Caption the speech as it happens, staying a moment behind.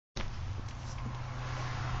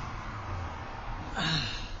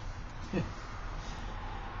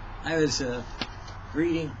I was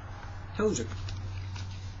reading Tozer.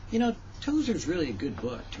 You know, Tozer's really a good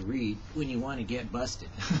book to read when you want to get busted.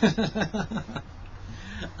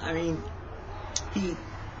 I mean, he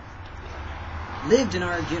lived in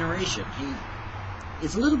our generation. He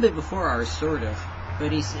is a little bit before ours, sort of,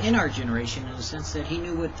 but he's in our generation in the sense that he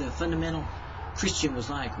knew what the fundamental Christian was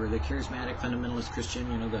like, or the charismatic fundamentalist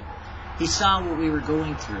Christian. You know, he saw what we were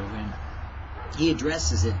going through, and he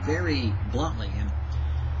addresses it very bluntly. And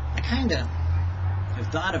I kind of have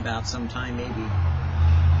thought about sometime maybe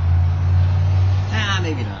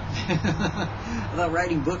not, about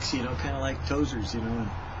writing books, you know, kind of like Tozer's, you know, and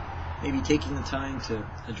maybe taking the time to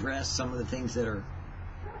address some of the things that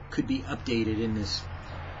could be updated in this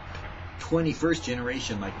 21st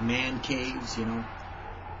generation, like man caves, you know.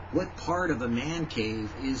 What part of a man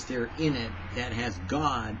cave is there in it that has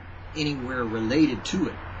God anywhere related to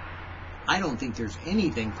it? I don't think there's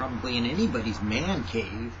anything probably in anybody's man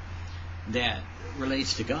cave that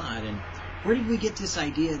relates to God. And where did we get this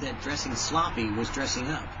idea that dressing sloppy was dressing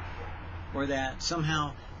up? Or that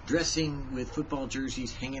somehow dressing with football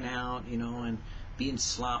jerseys, hanging out, you know, and being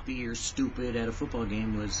sloppy or stupid at a football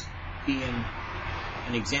game was being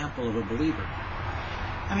an example of a believer?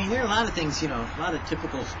 I mean, there are a lot of things, you know, a lot of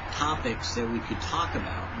typical topics that we could talk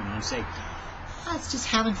about, you know, and say, that's just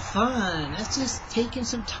having fun. That's just taking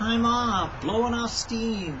some time off, blowing off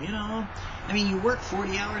steam, you know. I mean, you work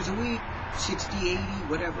 40 hours a week, 60, 80,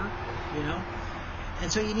 whatever, you know.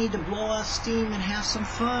 And so you need to blow off steam and have some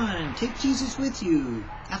fun. Take Jesus with you.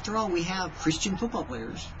 After all, we have Christian football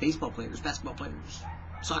players, baseball players, basketball players,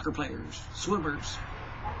 soccer players, swimmers,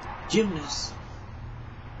 gymnasts.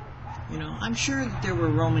 You know, I'm sure that there were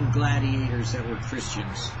Roman gladiators that were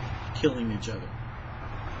Christians killing each other.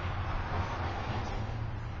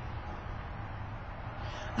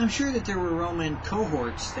 I'm sure that there were Roman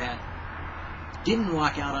cohorts that didn't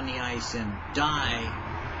walk out on the ice and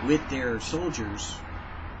die with their soldiers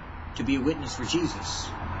to be a witness for Jesus.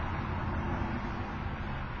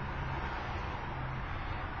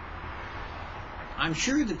 I'm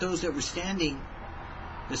sure that those that were standing,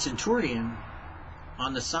 the centurion,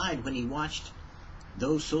 on the side when he watched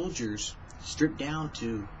those soldiers stripped down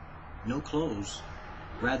to no clothes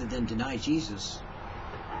rather than deny Jesus,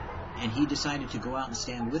 and he decided to go out and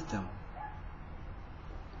stand with them.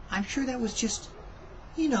 I'm sure that was just,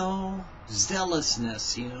 you know,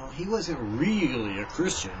 zealousness, you know. He wasn't really a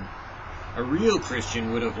Christian. A real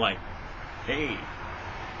Christian would have like, hey,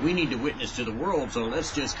 we need to witness to the world, so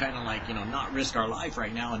let's just kind of like, you know, not risk our life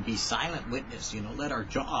right now and be silent witness, you know, let our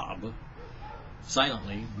job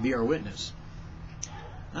silently be our witness.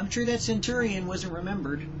 I'm sure that centurion wasn't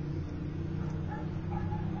remembered.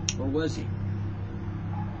 Or was he?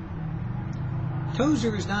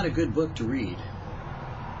 Tozer is not a good book to read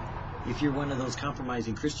if you're one of those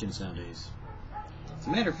compromising Christians nowadays. As a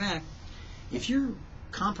matter of fact, if you're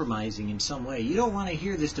compromising in some way, you don't want to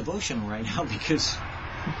hear this devotional right now, because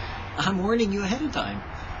I'm warning you ahead of time.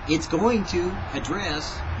 It's going to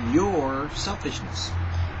address your selfishness.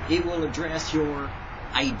 It will address your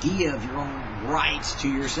idea of your own rights to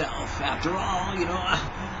yourself. After all, you know,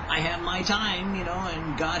 I have my time, you know,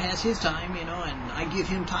 and God has his time, you know, and I give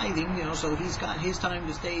him tithing, you know, so he's got his time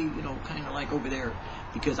to stay, you know, kind of like over there,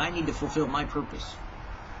 because I need to fulfill my purpose.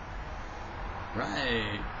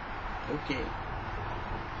 Right. Okay.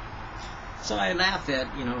 So I laugh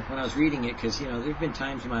at, you know, when I was reading it, because, you know, there have been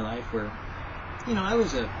times in my life where, you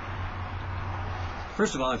know,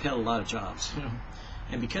 first of all, I've had a lot of jobs, you know.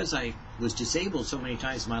 And because I was disabled so many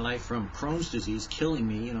times in my life from Crohn's disease killing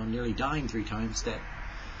me, you know, nearly dying 3 times, that,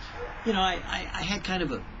 you know, I had kind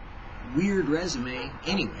of a weird resume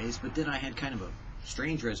anyways, but then I had kind of a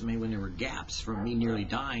strange resume when there were gaps from me nearly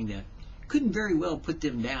dying that couldn't very well put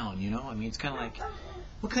them down, you know. I mean, it's kind of like,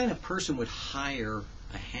 what kind of person would hire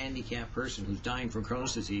a handicapped person who's dying from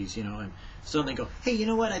Crohn's disease, you know, and suddenly go, hey, you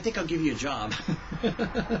know what, I think I'll give you a job.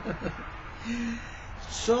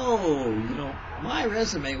 So, you know, my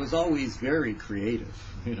resume was always very creative,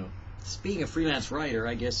 you know. Being a freelance writer,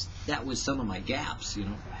 I guess that was some of my gaps, you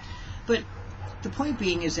know. But the point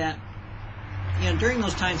being is that, you know, during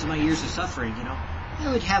those times of my years of suffering, you know,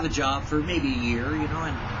 I would have a job for maybe a year, you know,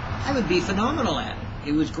 and I would be phenomenal at it.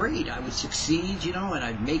 It was great. I would succeed, you know, and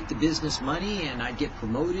I'd make the business money, and I'd get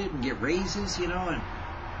promoted and get raises, you know, and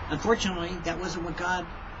unfortunately, that wasn't what God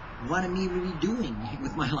wanted me to be doing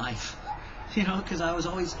with my life. You know, because I was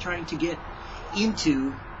always trying to get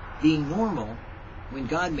into being normal when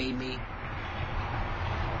God made me,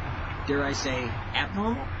 dare I say,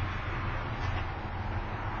 abnormal?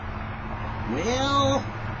 Well,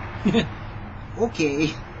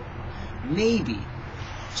 okay, maybe.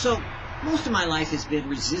 So, most of my life has been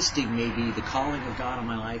resisting maybe the calling of God on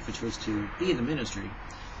my life, which was to be in the ministry.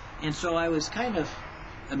 And so I was kind of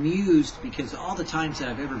amused because all the times that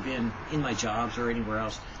I've ever been in my jobs or anywhere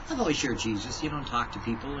else, I've always shared Jesus, and talked to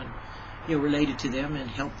people and, related to them and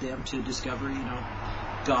helped them to discover,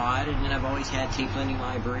 God. And then I've always had tape lending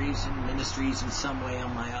libraries and ministries in some way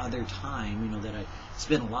on my other time, that I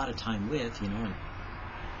spent a lot of time with, and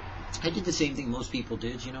I did the same thing most people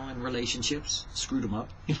did, in relationships, screwed them up.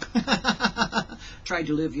 Tried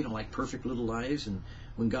to live, like perfect little lives, and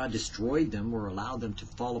when God destroyed them or allowed them to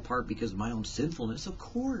fall apart because of my own sinfulness, of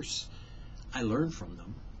course, I learned from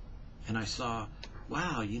them. And I saw,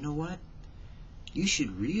 wow, you know what? You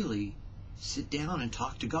should really sit down and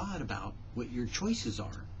talk to God about what your choices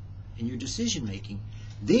are and your decision making.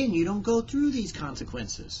 Then you don't go through these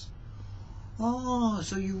consequences. Oh,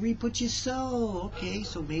 so you reap what you sow. Okay,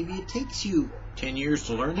 so maybe it takes you 10 years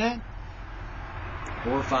to learn that,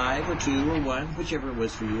 or 5 or 2 or 1, whichever it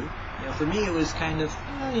was for you. For me it was kind of,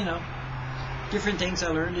 different things I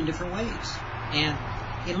learned in different ways. And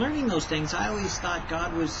in learning those things, I always thought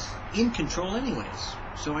God was in control anyways.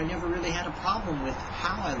 So I never really had a problem with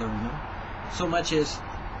how I learned them, so much as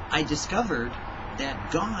I discovered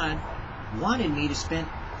that God wanted me to spend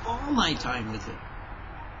all my time with Him.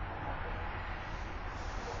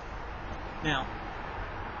 Now,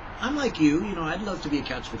 I'm like you, I'd love to be a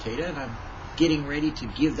couch potato, and I'm getting ready to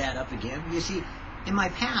give that up again. You see, in my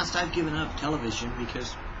past, I've given up television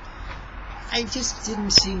because I just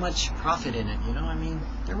didn't see much profit in it,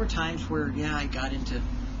 there were times where, I got into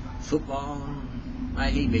football. I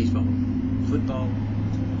hate baseball. Football.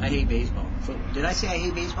 I hate baseball. Did I say I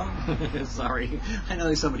hate baseball? Sorry. I know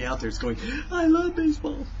there's somebody out there that's going, I love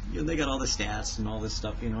baseball. They got all the stats and all this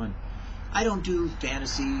stuff, and I don't do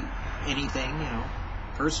fantasy anything,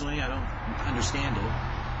 Personally, I don't understand it.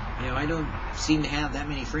 I don't seem to have that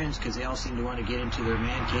many friends because they all seem to want to get into their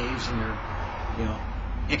man caves and their,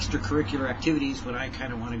 extracurricular activities when I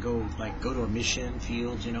kind of want to go to a mission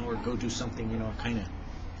field, or go do something, kind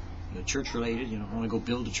of, church related, I want to go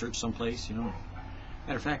build a church someplace,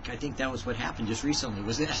 Matter of fact, I think that was what happened just recently,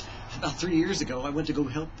 was that about 3 years ago, I went to go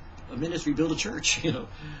help a ministry build a church, and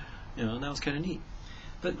that was kind of neat.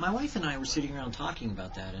 But my wife and I were sitting around talking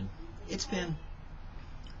about that, and it's been,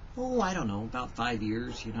 I don't know, about 5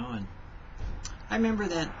 years, and I remember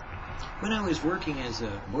that when I was working as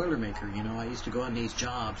a Boilermaker, I used to go on these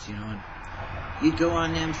jobs, and you'd go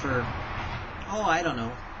on them for, I don't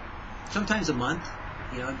know, sometimes a month,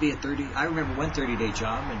 it'd be I remember one 30-day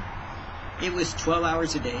job, and it was 12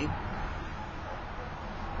 hours a day.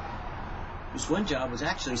 This one job was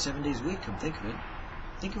actually 7 days a week, come think of it.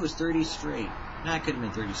 I think it was 30 straight. No, it couldn't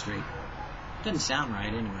have been 30 straight. Doesn't sound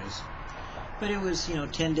right anyways. But it was,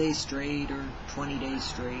 10 days straight or 20 days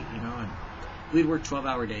straight, and we'd work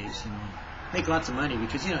 12-hour days, make lots of money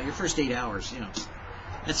because, your first 8 hours,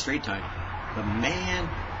 that's straight time. But man,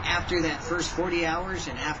 after that first 40 hours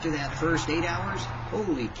and after that first 8 hours,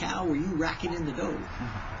 holy cow, were you racking in the dough.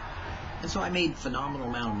 And so I made a phenomenal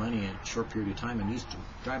amount of money in a short period of time and used to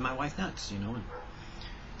drive my wife nuts, and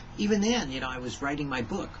even then, I was writing my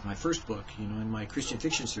book, my first book, in my Christian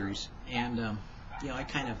fiction series, and, I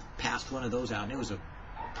kind of passed one of those out, and it was a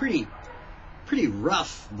pretty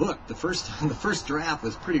rough book. The first draft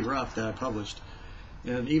was pretty rough that I published,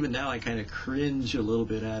 and even now I kind of cringe a little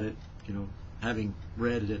bit at it, having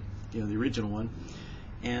read it, the original one,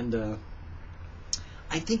 and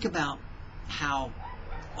I think about how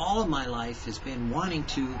all of my life has been wanting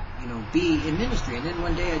to, be in ministry. And then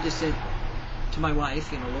one day I just said to my wife,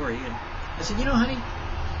 Lori, and I said, honey,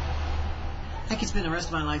 I could spend the rest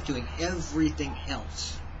of my life doing everything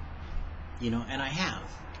else, and I have.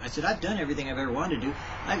 I said, I've done everything I've ever wanted to do.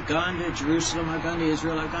 I've gone to Jerusalem, I've gone to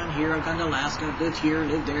Israel, I've gone here, I've gone to Alaska, I've lived here,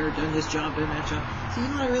 lived there, done this job, done that job. I said,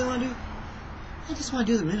 what I really want to do? I just want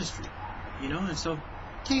to do the ministry, and so,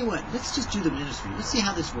 tell you what, let's just do the ministry. Let's see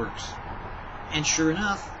how this works. And sure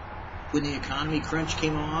enough, when the economy crunch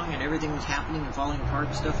came along and everything was happening and falling apart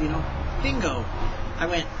and stuff, bingo. I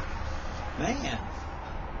went, man,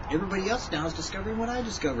 everybody else now is discovering what I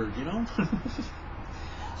discovered,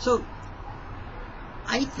 So,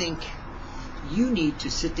 I think you need to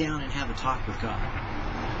sit down and have a talk with God.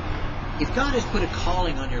 If God has put a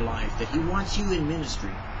calling on your life that He wants you in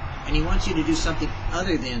ministry, and He wants you to do something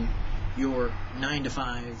other than your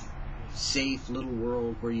 9-to-5 safe little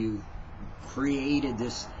world where you created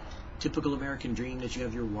this typical American dream that you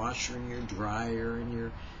have your washer and your dryer and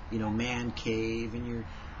your, man cave and your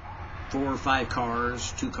 4 or 5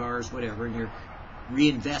 cars, 2 cars, whatever, and your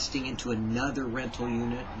reinvesting into another rental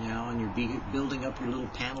unit now, and you're building up your little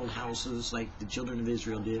paneled houses like the children of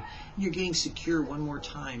Israel did. And you're getting secure one more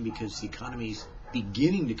time because the economy's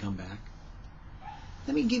beginning to come back.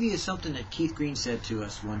 Let me give you something that Keith Green said to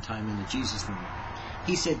us one time in the Jesus Movement.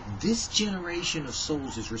 He said, this generation of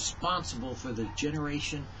souls is responsible for the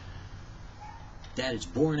generation that it's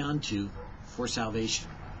born unto for salvation.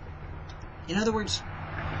 In other words,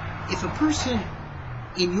 if a person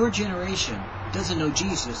in your generation doesn't know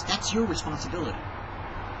Jesus, that's your responsibility.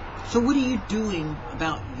 So what are you doing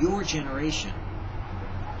about your generation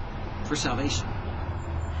for salvation?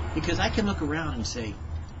 Because I can look around and say,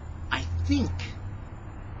 I think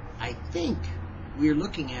we're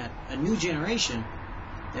looking at a new generation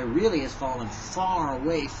that really has fallen far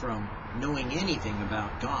away from knowing anything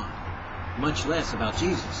about God, much less about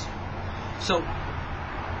Jesus. So,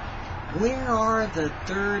 where are the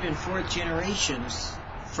third and fourth generations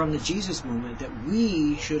from the Jesus movement that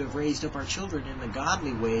we should have raised up our children in the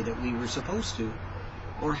godly way that we were supposed to?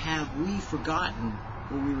 Or have we forgotten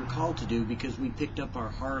what we were called to do because we picked up our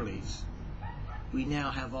Harleys? We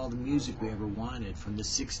now have all the music we ever wanted from the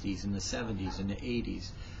 60s and the 70s and the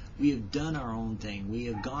 80s. We have done our own thing. We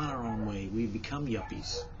have gone our own way. We've become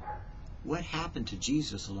yuppies. What happened to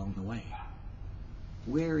Jesus along the way?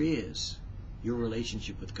 Where is your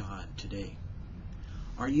relationship with God today?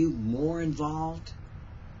 Are you more involved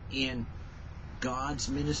in God's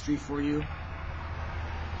ministry for you?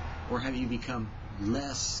 Or have you become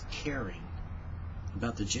less caring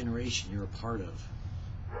about the generation you're a part of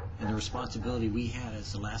and the responsibility we had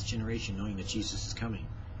as the last generation, knowing that Jesus is coming,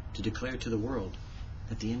 to declare to the world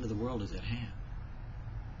that the end of the world is at hand?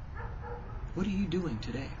 What are you doing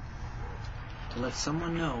today to let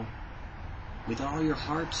someone know with all your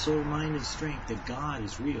heart, soul, mind, and strength that God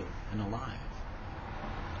is real and alive?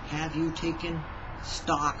 Have you taken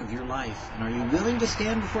stock of your life? And are you willing to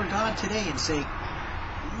stand before God today and say,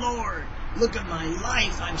 Lord, look at my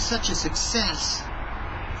life. I'm such a success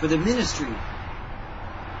for the ministry.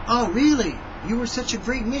 Oh, really? You were such a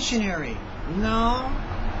great missionary? No.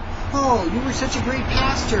 Oh, you were such a great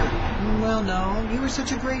pastor? Well, no. You were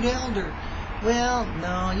such a great elder? Well,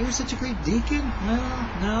 no. You were such a great deacon?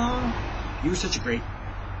 No. You were such a great...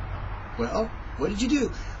 Well, what did you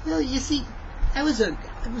do? Well, you see, I was a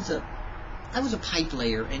pipe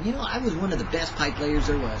layer, and I was one of the best pipe layers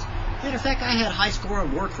there was. Matter of fact, I had a high score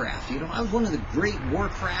on Warcraft. I was one of the great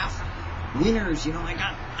Warcraft winners.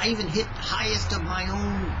 I even hit highest of my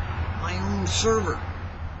own server.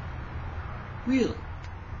 Really?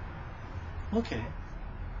 Okay.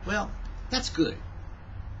 Well, that's good.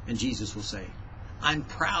 And Jesus will say, I'm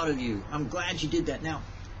proud of you. I'm glad you did that. Now,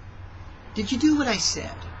 did you do what I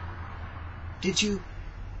said? Did you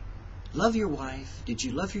love your wife? Did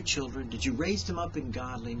you love your children? Did you raise them up in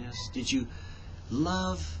godliness? Did you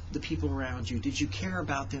love the people around you? Did you care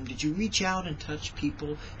about them? Did you reach out and touch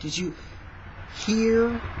people? Did you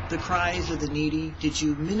hear the cries of the needy? Did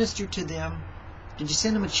you minister to them? Did you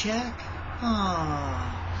send them a check?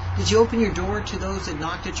 Did you open your door to those that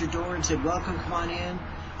knocked at your door and said, welcome, come on in.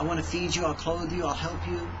 I want to feed you, I'll clothe you, I'll help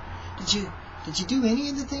you. Did you do any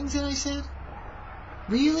of the things that I said?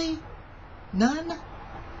 Really? None?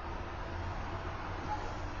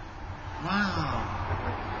 Wow.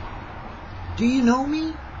 Do you know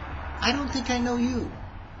me? I don't think I know you.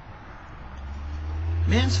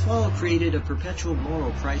 Man's fall created a perpetual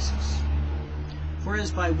moral crisis. For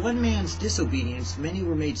as by one man's disobedience many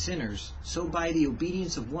were made sinners, so by the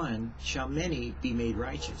obedience of one shall many be made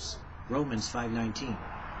righteous. Romans 5:19.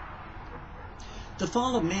 The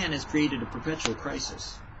fall of man has created a perpetual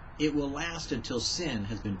crisis. It will last until sin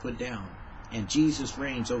has been put down, and Jesus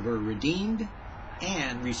reigns over a redeemed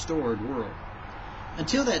and restored world.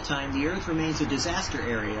 Until that time, the earth remains a disaster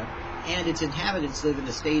area, and its inhabitants live in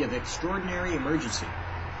a state of extraordinary emergency.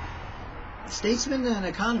 Statesmen and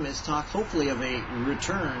economists talk hopefully of a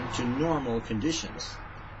return to normal conditions.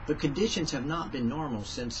 But conditions have not been normal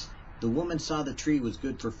since the woman saw the tree was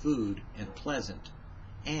good for food and pleasant,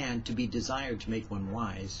 and to be desired to make one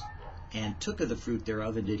wise, and took of the fruit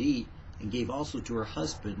thereof and did eat, and gave also to her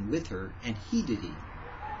husband with her, and he did eat.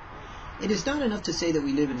 It is not enough to say that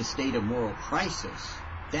we live in a state of moral crisis.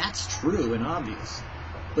 That's true and obvious.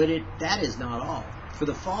 But that is not all. For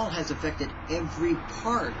the fall has affected every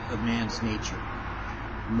part of man's nature.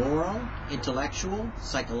 Moral, intellectual,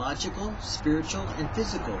 psychological, spiritual, and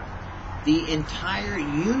physical. The entire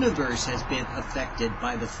universe has been affected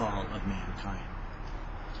by the fall of mankind.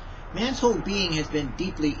 Man's whole being has been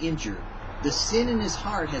deeply injured. The sin in his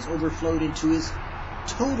heart has overflowed into his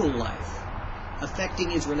total life, affecting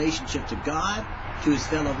his relationship to God, to his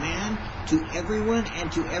fellow man, to everyone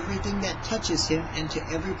and to everything that touches him, and to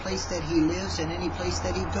every place that he lives and any place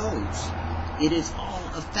that he goes. It is all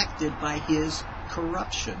affected by his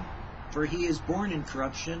corruption. For he is born in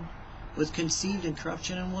corruption, was conceived in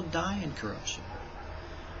corruption, and will die in corruption.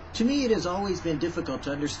 To me, it has always been difficult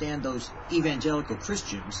to understand those evangelical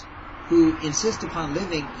Christians who insist upon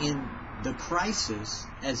living in the crisis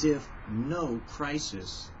as if no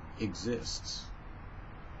crisis exists.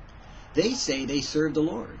 They say they serve the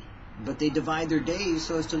Lord, but they divide their days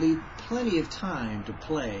so as to leave plenty of time to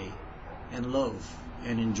play and loaf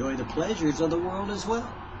and enjoy the pleasures of the world as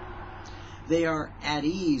well. They are at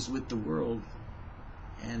ease with the world,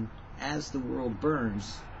 and as the world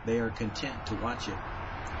burns, they are content to watch it.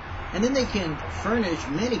 And then they can furnish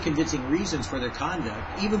many convincing reasons for their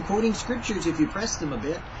conduct, even quoting scriptures if you press them a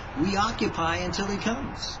bit. We occupy until he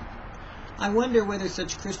comes. I wonder whether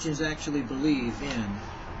such Christians actually believe in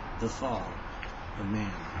the fall of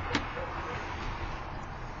man.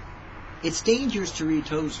 It's dangerous to read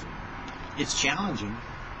Tozer. It's challenging.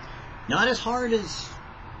 Not as hard as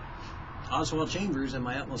Oswald Chambers and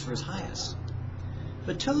My Utmost for His Highest.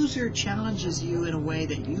 But Tozer challenges you in a way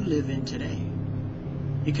that you live in today.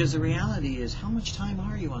 Because the reality is, how much time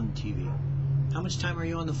are you on the TV? How much time are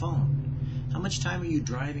you on the phone? How much time are you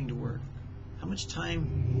driving to work? How much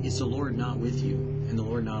time is the Lord not with you and the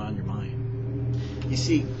Lord not on your mind? You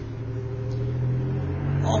see,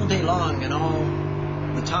 all day long and all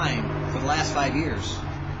the time for the last 5 years,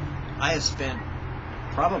 I have spent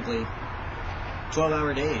probably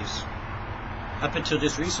 12-hour days, up until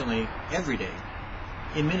just recently, every day,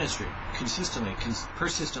 in ministry, consistently,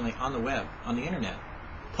 persistently on the web, on the internet,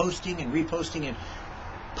 posting and reposting and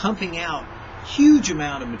pumping out huge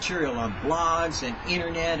amount of material on blogs and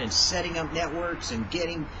internet and setting up networks and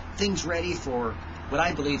getting things ready for what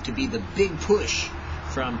I believe to be the big push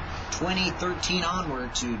from 2013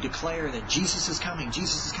 onward to declare that Jesus is coming,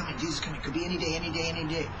 Jesus is coming, Jesus is coming. Could be any day, any day, any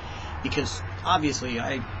day. Because obviously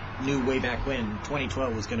I knew way back when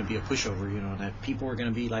 2012 was going to be a pushover, that people were going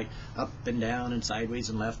to be like up and down and sideways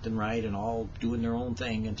and left and right and all doing their own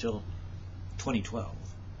thing until 2012.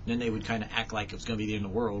 Then they would kind of act like it was going to be the end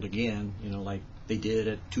of the world again, like they did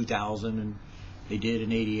at 2000 and they did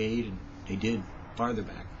in 88 and they did farther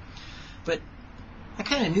back. But I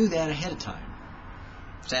kind of knew that ahead of time,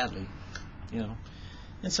 sadly,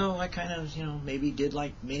 And so I kind of, maybe did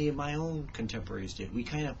like many of my own contemporaries did. We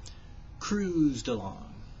kind of cruised along.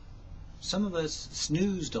 Some of us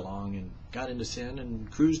snoozed along and got into sin, and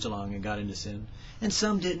cruised along and got into sin. And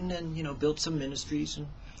some didn't, and, built some ministries, and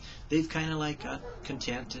they've kind of like got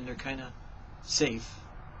content, and they're kind of safe.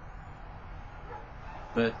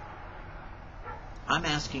 But I'm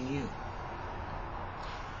asking you,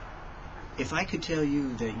 if I could tell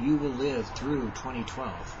you that you will live through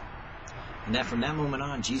 2012, and that from that moment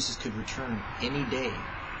on Jesus could return any day,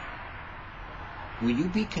 will you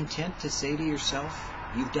be content to say to yourself,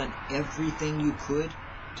 you've done everything you could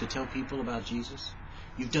to tell people about Jesus?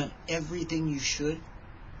 You've done everything you should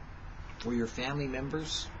for your family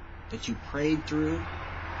members that you prayed through,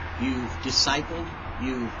 you've discipled,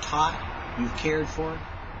 you've taught, you've cared for?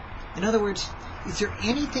 In other words, is there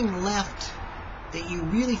anything left that you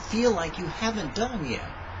really feel like you haven't done yet?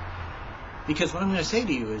 Because what I'm going to say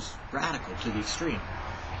to you is radical to the extreme.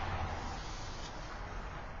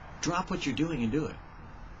 Drop what you're doing and do it.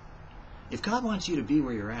 If God wants you to be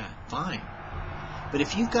where you're at, fine. But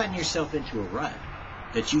if you've gotten yourself into a rut,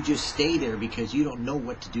 that you just stay there because you don't know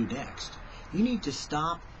what to do next, you need to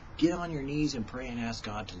stop, get on your knees and pray and ask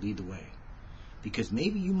God to lead the way. Because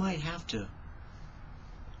maybe you might have to,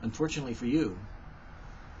 unfortunately for you,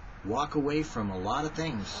 walk away from a lot of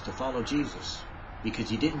things to follow Jesus.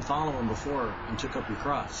 Because you didn't follow him before and took up your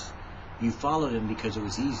cross. You followed him because it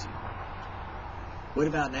was easy. What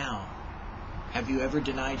about now? Have you ever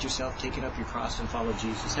denied yourself, taken up your cross and followed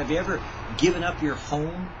Jesus? Have you ever given up your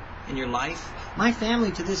home and your life? My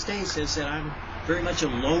family to this day says that I'm very much a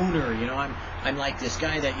loner. I'm like this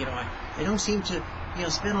guy that, I don't seem to,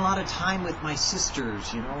 spend a lot of time with my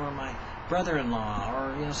sisters, or my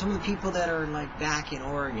brother-in-law, or, some of the people that are like back in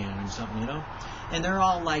Oregon and something, And they're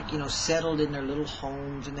all like, settled in their little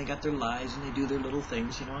homes, and they got their lives, and they do their little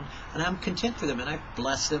things, and I'm content for them, and I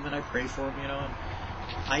bless them, and I pray for them, and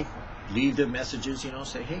I leave them messages,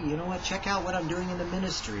 say, hey, you know what, check out what I'm doing in the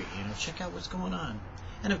ministry, check out what's going on.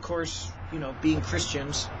 And of course, being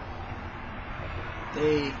Christians,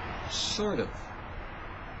 they sort of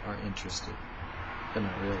are interested, but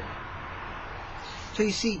not really. So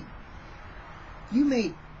you see, you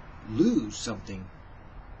may lose something,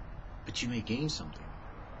 but you may gain something.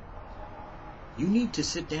 You need to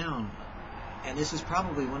sit down and this is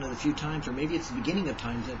probably one of the few times, or maybe it's the beginning of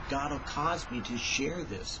times, that God will cause me to share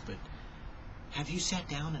this, but have you sat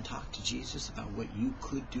down and talked to Jesus about what you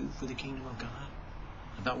could do for the kingdom of God?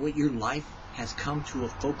 About what your life has come to a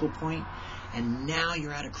focal point, and now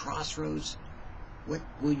you're at a crossroads? What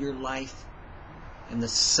will your life and the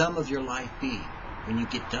sum of your life be when you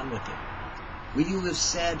get done with it? Will you have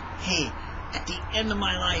said, hey, at the end of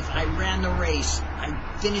my life, I ran the race,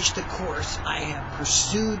 I finished the course, I have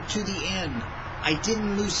pursued to the end, I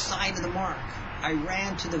didn't lose sight of the mark, I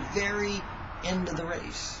ran to the very end of the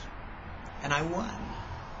race, and I won?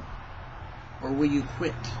 Or will you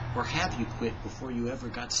quit, or have you quit before you ever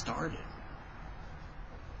got started?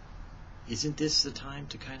 Isn't this the time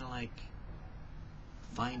to kind of like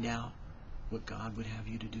find out what God would have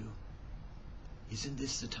you to do? Isn't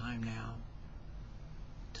this the time now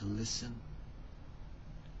to listen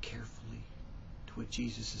carefully to what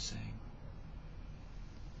Jesus is saying?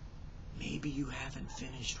 Maybe you haven't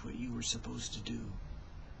finished what you were supposed to do.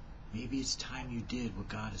 Maybe it's time you did what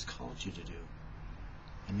God has called you to do.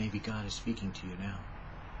 And maybe God is speaking to you now.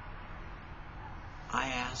 I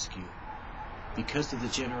ask you, because of the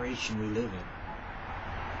generation we live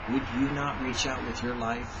in, would you not reach out with your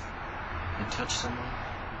life and touch someone?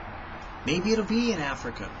 Maybe it'll be in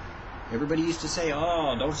Africa. Everybody used to say,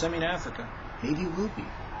 oh, don't send me to Africa. Maybe it will be.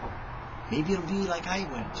 Maybe it'll be like I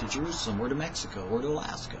went to Jerusalem or to Mexico or to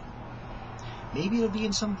Alaska. Maybe it'll be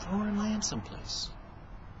in some foreign land someplace.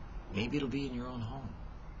 Maybe it'll be in your own home.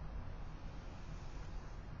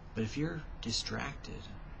 But if you're distracted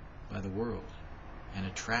by the world and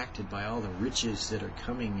attracted by all the riches that are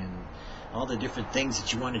coming and all the different things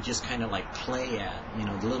that you want to just kind of like play at, you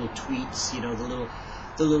know, the little tweets, you know, the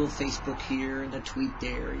little Facebook here and the tweet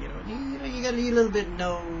there, you got to need a little bit,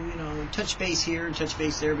 touch base here and touch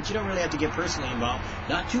base there, but you don't really have to get personally involved.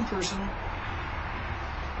 Not too personal.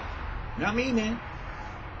 Not me, man.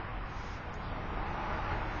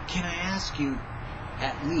 Can I ask you,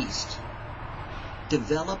 at least,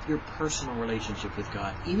 develop your personal relationship with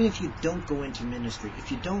God, even if you don't go into ministry, if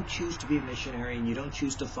you don't choose to be a missionary and you don't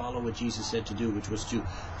choose to follow what Jesus said to do, which was to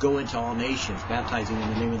go into all nations, baptizing in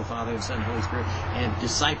the name of the Father and Son and Holy Spirit, and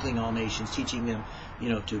discipling all nations, teaching them,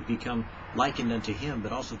 to become likened unto Him,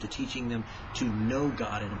 but also to teaching them to know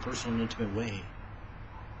God in a personal and intimate way.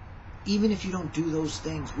 Even if you don't do those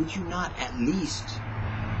things, would you not at least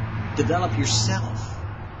develop yourself?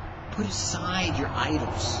 Put aside your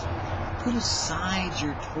idols. Put aside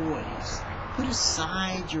your toys. Put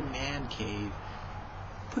aside your man cave.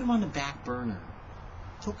 Put them on the back burner.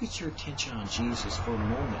 Focus your attention on Jesus for a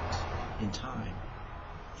moment in time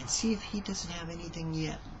and see if He doesn't have anything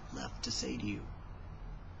yet left to say to you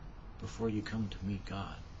before you come to meet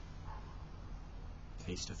God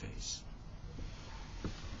face to face.